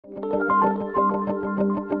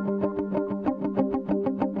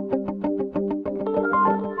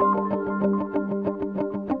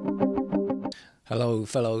Hello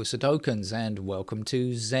fellow Sudokans and welcome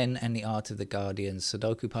to Zen and the Art of the Guardian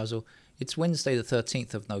Sudoku Puzzle. It's Wednesday the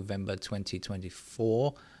 13th of November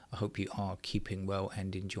 2024. I hope you are keeping well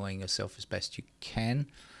and enjoying yourself as best you can.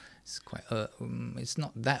 It's quite it's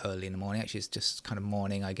not that early in the morning, actually it's just kind of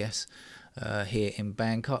morning I guess. Here in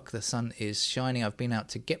Bangkok the sun is shining. I've been out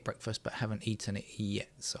to get breakfast but haven't eaten it yet,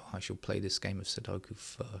 so I shall play this game of Sudoku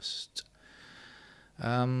first.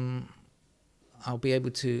 I'll be able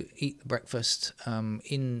to eat the breakfast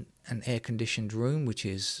in an air-conditioned room, which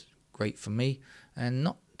is great for me, and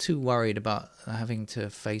not too worried about having to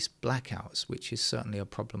face blackouts, which is certainly a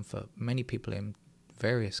problem for many people in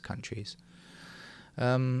various countries.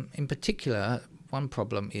 In particular, one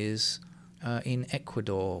problem is in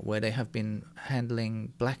Ecuador, where they have been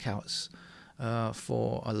handling blackouts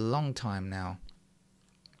for a long time now.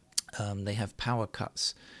 They have power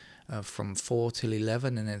cuts from 4 till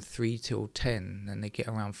 11 and then 3 till 10, and they get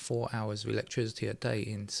around 4 hours of electricity a day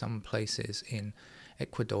in some places in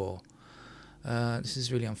Ecuador. This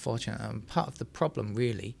is really unfortunate. Part of the problem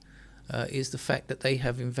really is the fact that they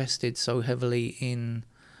have invested so heavily in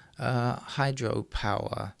hydroelectric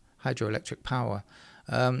power.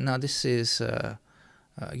 Now this is an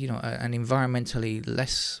environmentally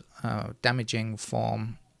less damaging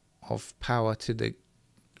form of power to the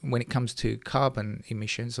when it comes to carbon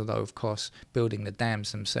emissions, although of course building the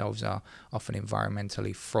dams themselves are often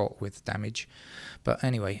environmentally fraught with damage. But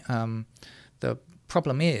anyway, the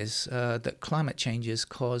problem is that climate change is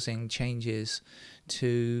causing changes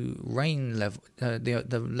to rain level,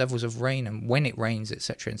 the levels of rain and when it rains,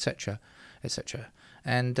 etc., etc., etc.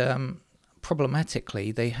 And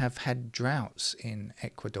problematically, they have had droughts in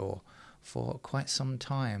Ecuador for quite some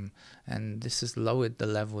time, and this has lowered the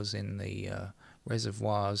levels in the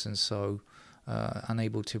reservoirs, and so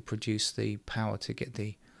unable to produce the power to get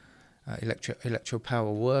the electrical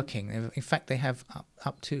power working. In fact, they have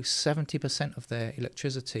up to 70% of their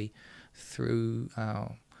electricity through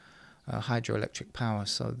hydroelectric power,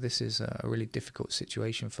 so this is a really difficult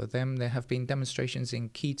situation for them. There have been demonstrations in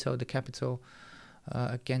Quito, the capital,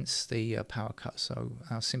 against the power cut, so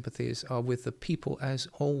our sympathies are with the people as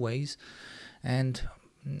always, and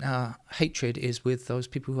hatred is with those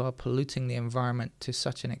people who are polluting the environment to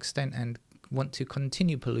such an extent and want to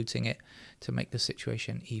continue polluting it to make the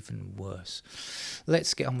situation even worse.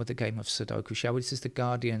 Let's get on with the game of Sudoku, shall we? This is the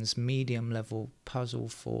Guardian's medium level puzzle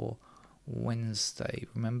for Wednesday.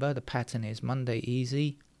 Remember, the pattern is Monday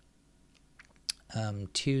easy,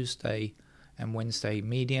 Tuesday and Wednesday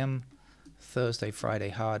medium, Thursday, Friday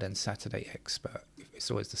hard, and Saturday expert.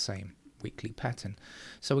 It's always the same weekly pattern.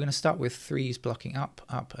 So we're going to start with threes blocking up,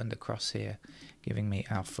 up and across here, giving me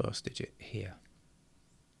our first digit here.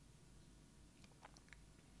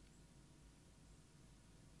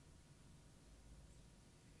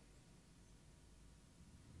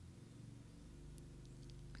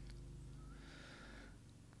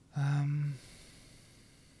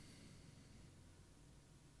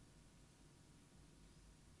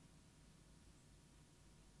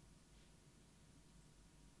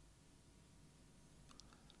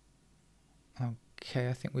 Okay,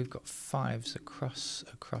 I think we've got fives across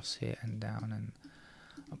here and down and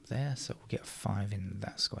up there, so we'll get 5 in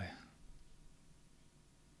that square.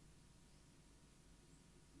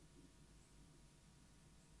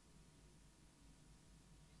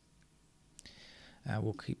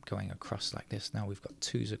 We'll keep going across like this. Now we've got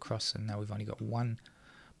 2s across, and now we've only got 1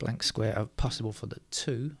 blank square possible for the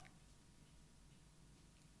 2.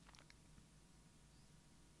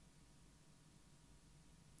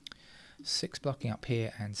 Six blocking up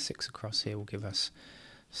here and 6 across here will give us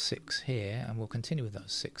 6 here, and we'll continue with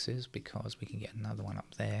those 6s because we can get another one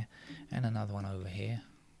up there and another one over here.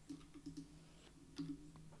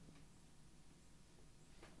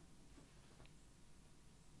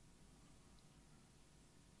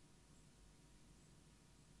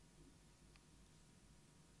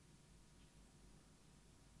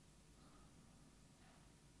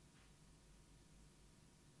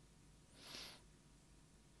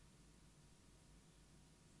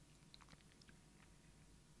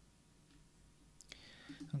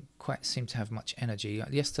 Quite seem to have much energy.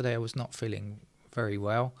 Yesterday I was not feeling very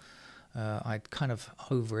well. I'd kind of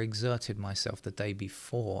overexerted myself the day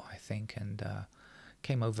before, I think, and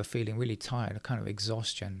came over feeling really tired, a kind of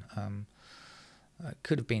exhaustion. It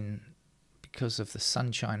could have been because of the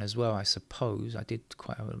sunshine as well, I suppose. I did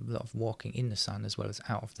quite a lot of walking in the sun as well as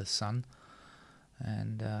out of the sun,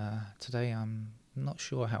 and today I'm not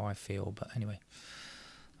sure how I feel, but anyway,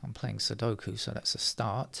 I'm playing Sudoku, so that's a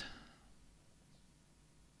start.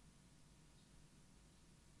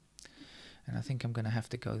 And I think I'm going to have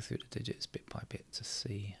to go through the digits bit by bit to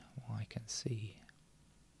see what I can see.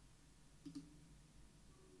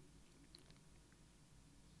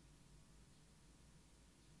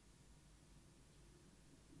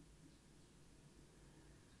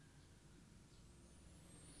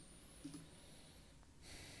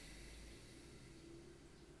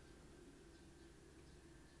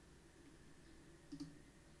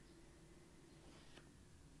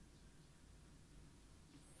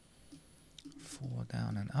 Four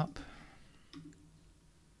down and up.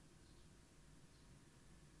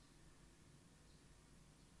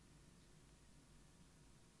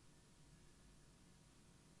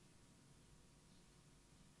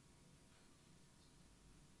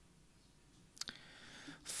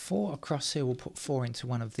 Four across here, we'll put 4 into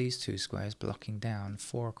one of these two squares, blocking down.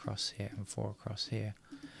 4 across here and 4 across here.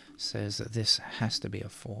 Says that this has to be a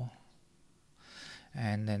 4.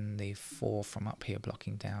 And then the 4 from up here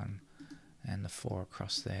blocking down, and the 4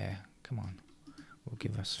 across there, come on, will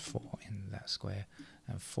give us 4 in that square,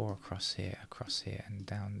 and 4 across here, and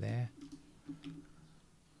down there.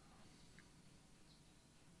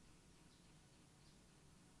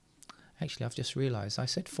 Actually, I've just realized I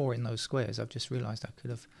said 4 in those squares. I've just realized I could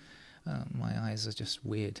have, my eyes are just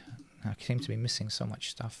weird. I seem to be missing so much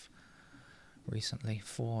stuff recently.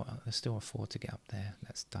 4, there's still a 4 to get up there.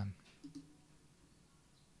 That's done.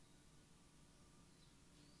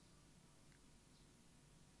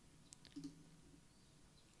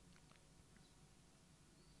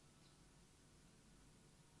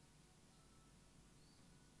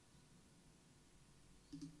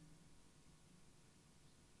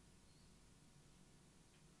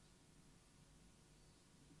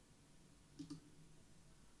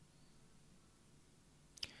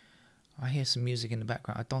 I hear some music in the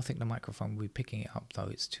background. I don't think the microphone will be picking it up though,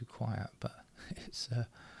 it's too quiet, but it's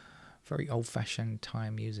very old-fashioned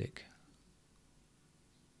Thai music.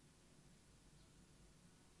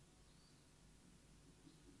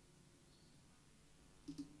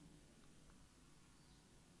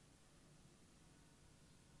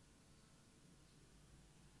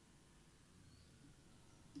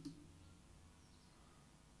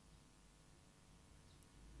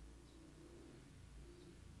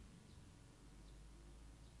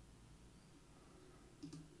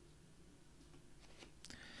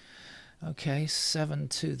 Okay, 7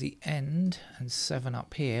 to the end and 7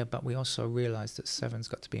 up here, but we also realised that 7's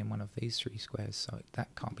got to be in one of these 3 squares, so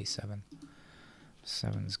that can't be 7.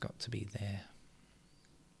 7's got to be there.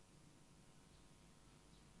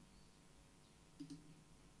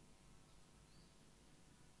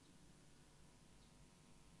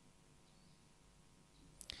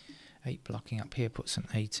 Eight blocking up here puts an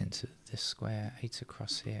 8 into this square, 8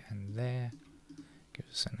 across here and there,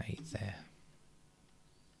 gives us an 8 there.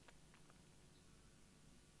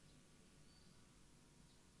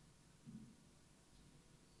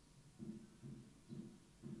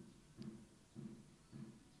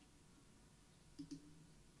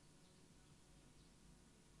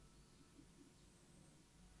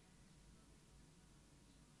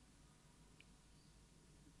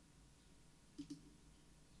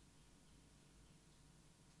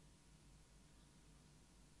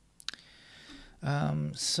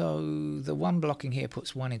 So the 1 blocking here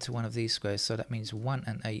puts 1 into one of these squares, so that means 1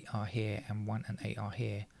 and 8 are here and 1 and 8 are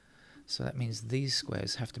here. So that means these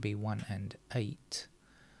squares have to be 1 and 8.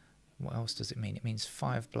 What else does it mean? It means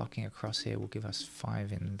 5 blocking across here will give us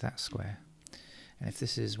 5 in that square. And if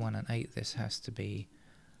this is 1 and 8, this has to be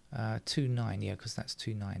 2, 9, yeah, because that's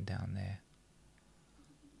 2, 9 down there.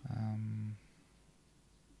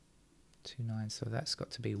 2, 9, so that's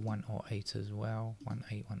got to be 1 or 8 as well. 1,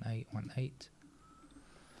 8, 1, 8, 1, 8.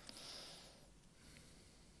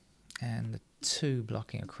 And the 2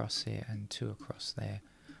 blocking across here and 2 across there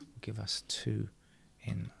will give us 2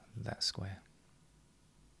 in that square.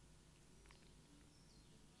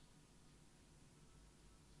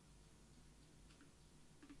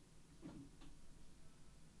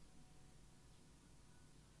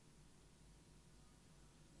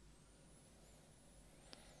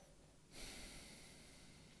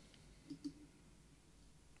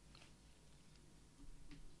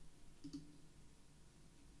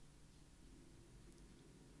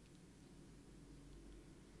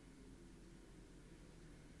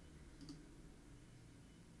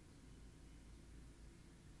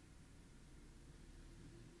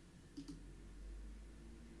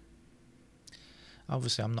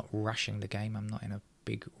 Obviously, I'm not rushing the game. I'm not in a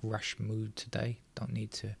big rush mood today. Don't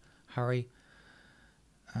need to hurry.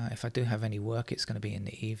 If I do have any work, it's going to be in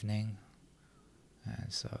the evening.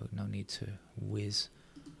 And so no need to whiz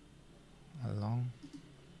along.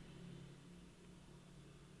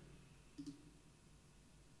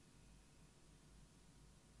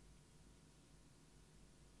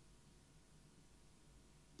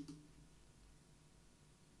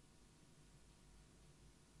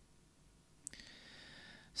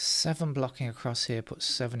 7 blocking across here puts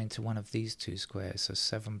 7 into one of these two squares, so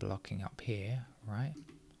 7 blocking up here, right?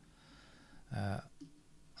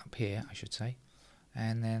 Up here, I should say.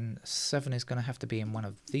 And then 7 is going to have to be in one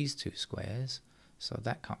of these two squares, so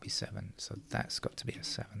that can't be 7, so that's got to be a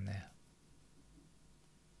 7 there.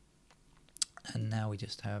 And now we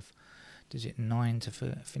just have digit 9 to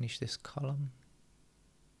finish this column.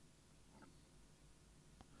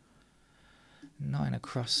 9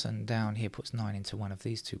 across and down here puts 9 into one of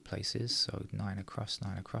these two places, so 9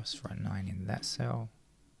 across for a 9 in that cell.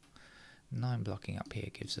 9 blocking up here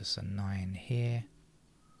gives us a 9 here.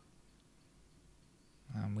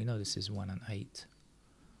 We know this is 1 and 8.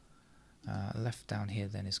 Left down here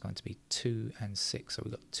then is going to be 2 and 6, so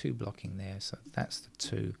we've got 2 blocking there, so that's the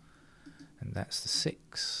 2 and that's the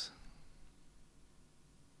 6.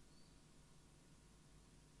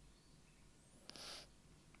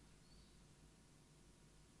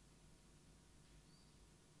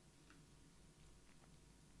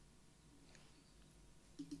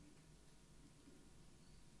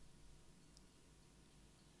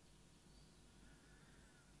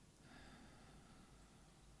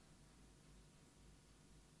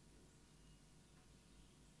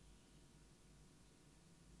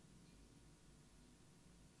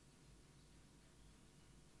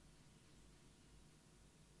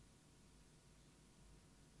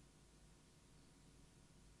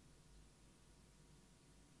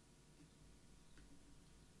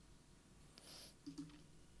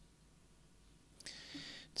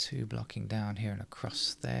 Two blocking down here and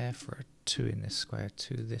across there for a 2 in this square,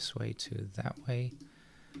 2 this way, 2 that way.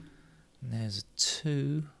 And there's a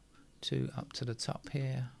 2 up to the top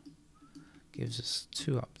here, gives us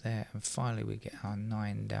 2 up there, and finally we get our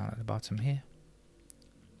 9 down at the bottom here.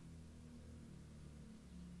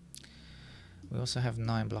 We also have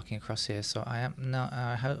 9 blocking across here, so I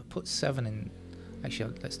have put 7 in.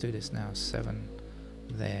 Actually, let's do this now. 7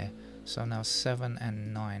 there. So now 7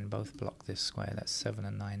 and 9 both block this square. That's 7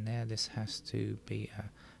 and 9 there. This has to be a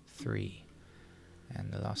 3.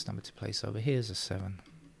 And the last number to place over here is a 7.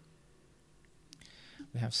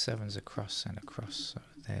 We have 7s across and across. So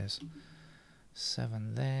there's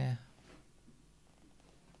 7 there.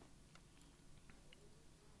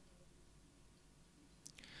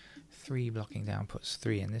 Three blocking down puts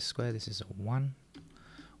 3 in this square. This is a 1.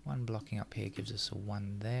 1 blocking up here gives us a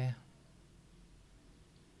 1 there.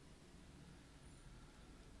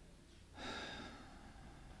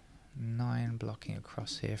 9 blocking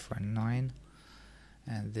across here for a 9,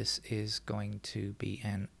 and this is going to be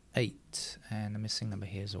an 8, and the missing number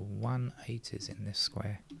here is a 1. 8 is in this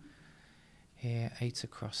square here. 8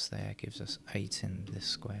 across there gives us 8 in this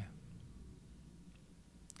square.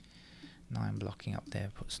 9 blocking up there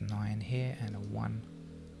puts 9 here, and a 1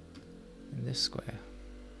 in this square.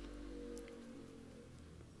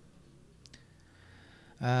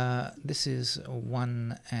 This is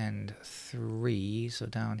 1 and 3, so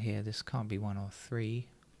down here this can't be 1 or 3.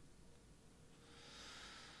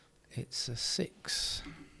 It's a 6.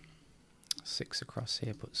 6 across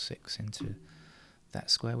here puts 6 into that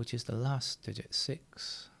square, which is the last digit,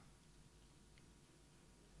 6.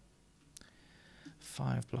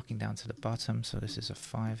 5 blocking down to the bottom, so this is a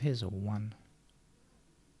 5. Here's a 1.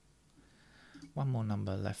 One more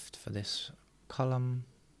number left for this column.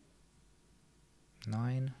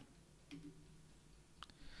 9.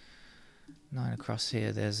 9 across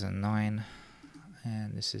here, there's a 9,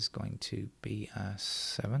 and this is going to be a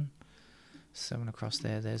 7. 7 across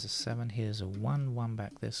there, there's a 7. Here's a 1. 1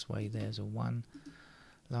 back this way, there's a 1.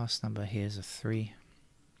 Last number here's a 3.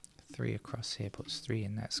 3 across here puts 3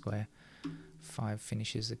 in that square. 5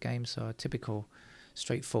 finishes the game, so a typical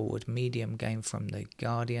straightforward medium game from the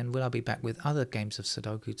Guardian. Will I be back with other games of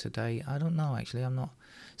Sudoku today? I don't know, actually. I'm not.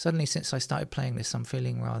 Suddenly, since I started playing this, I'm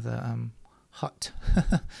feeling rather hot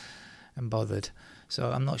and bothered. So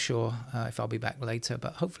I'm not sure if I'll be back later,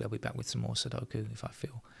 but hopefully I'll be back with some more Sudoku if I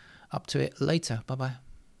feel up to it later. Bye-bye.